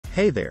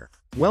Hey there,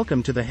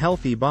 welcome to the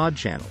Healthy Bod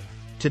channel.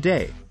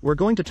 Today, we're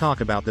going to talk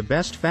about the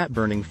best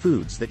fat-burning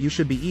foods that you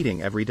should be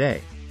eating every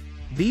day.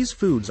 These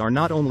foods are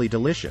not only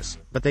delicious,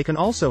 but they can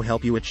also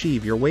help you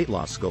achieve your weight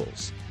loss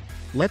goals.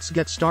 Let's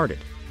get started.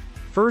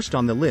 First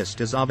on the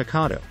list is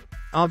avocado.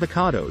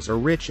 Avocados are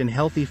rich in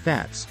healthy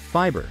fats,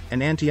 fiber,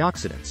 and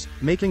antioxidants,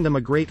 making them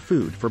a great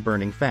food for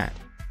burning fat.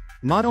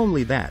 Not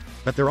only that,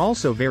 but they're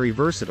also very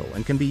versatile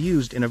and can be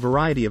used in a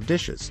variety of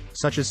dishes,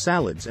 such as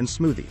salads and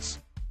smoothies.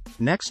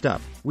 Next up,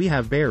 we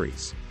have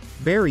berries.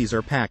 Berries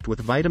are packed with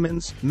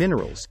vitamins,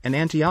 minerals, and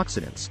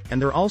antioxidants,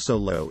 and they're also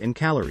low in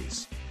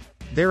calories.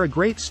 They're a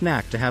great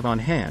snack to have on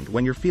hand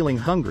when you're feeling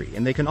hungry,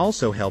 and they can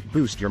also help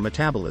boost your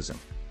metabolism.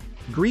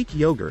 Greek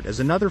yogurt is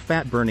another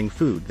fat-burning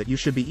food that you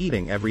should be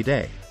eating every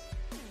day.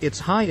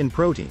 It's high in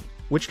protein,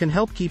 which can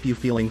help keep you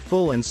feeling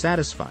full and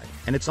satisfied,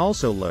 and it's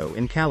also low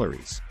in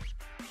calories.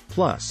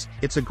 Plus,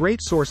 it's a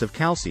great source of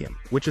calcium,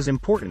 which is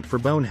important for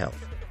bone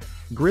health.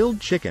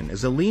 Grilled chicken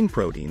is a lean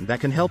protein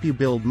that can help you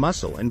build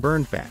muscle and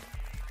burn fat.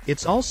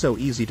 It's also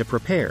easy to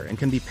prepare and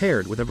can be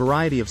paired with a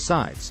variety of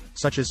sides,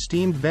 such as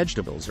steamed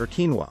vegetables or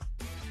quinoa.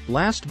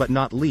 Last but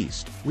not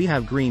least, we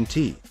have green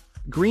tea.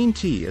 Green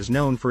tea is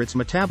known for its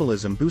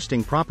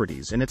metabolism-boosting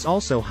properties, and it's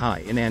also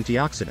high in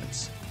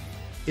antioxidants.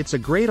 It's a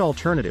great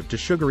alternative to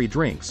sugary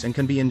drinks and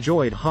can be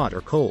enjoyed hot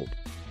or cold.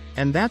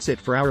 And that's it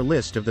for our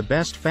list of the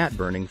best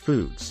fat-burning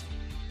foods.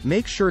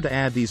 Make sure to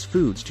add these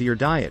foods to your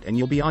diet and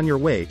you'll be on your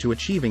way to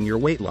achieving your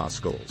weight loss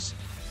goals.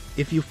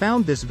 If you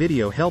found this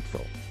video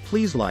helpful,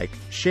 please like,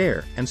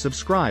 share, and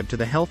subscribe to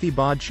the Healthy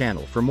Bod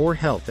channel for more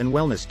health and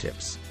wellness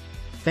tips.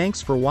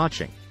 Thanks for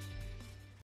watching.